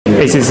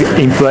It is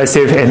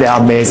impressive and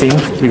amazing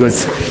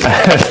because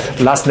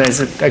last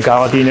night's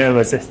gala dinner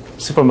was a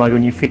super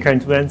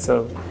magnificent one,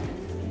 so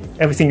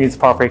everything is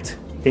perfect.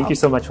 Thank you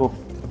so much for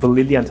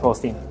brilliant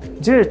hosting.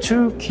 There are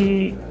two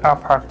key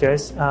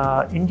factors.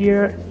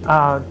 India,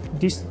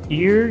 this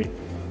year,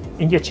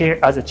 India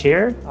chair as a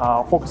chair,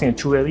 focusing on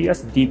two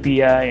areas,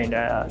 DPI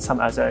and some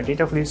other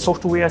data-free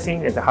software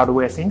things and the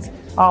hardware things.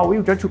 We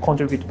would like to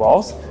contribute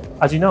both.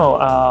 As you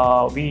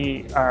know,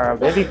 we are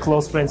very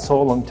close friends for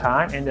a long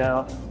time, and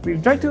we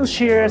would like to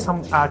share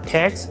some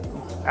techs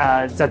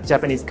that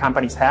Japanese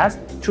companies has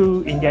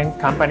to Indian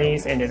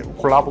companies and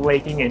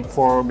collaborating and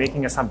for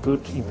making some good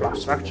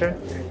infrastructure.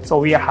 So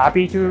we are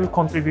happy to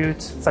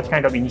contribute such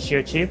kind of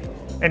initiative.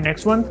 And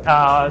next one,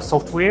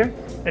 software.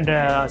 And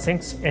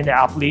thanks and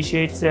I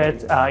appreciate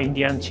that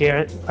Indian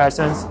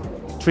chairpersons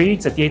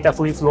treat the data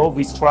free flow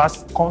with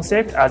trust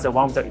concept as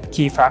one of the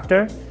key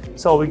factors.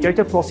 So we're going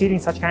to proceed in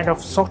such kind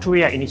of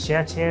software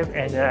initiative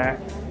and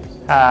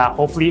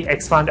hopefully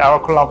expand our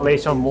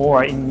collaboration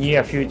more in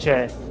near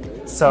future.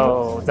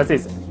 So that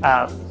is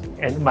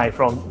and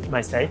from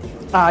my side.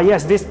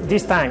 Yes,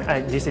 this time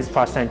this is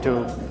first time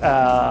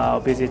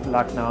to visit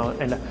Lucknow,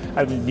 and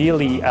I'm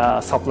really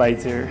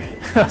surprised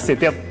to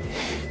set up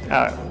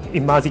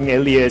emerging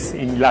areas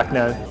in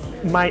Lucknow.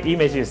 My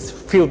image is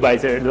filled by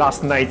the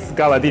last night's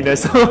gala dinner.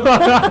 So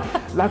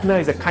Lucknow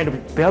is a kind of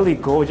very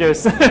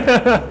gorgeous,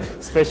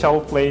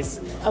 special place.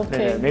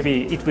 Okay.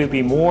 Maybe it will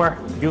be more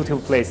beautiful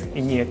place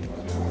in near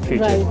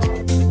future.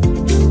 Right.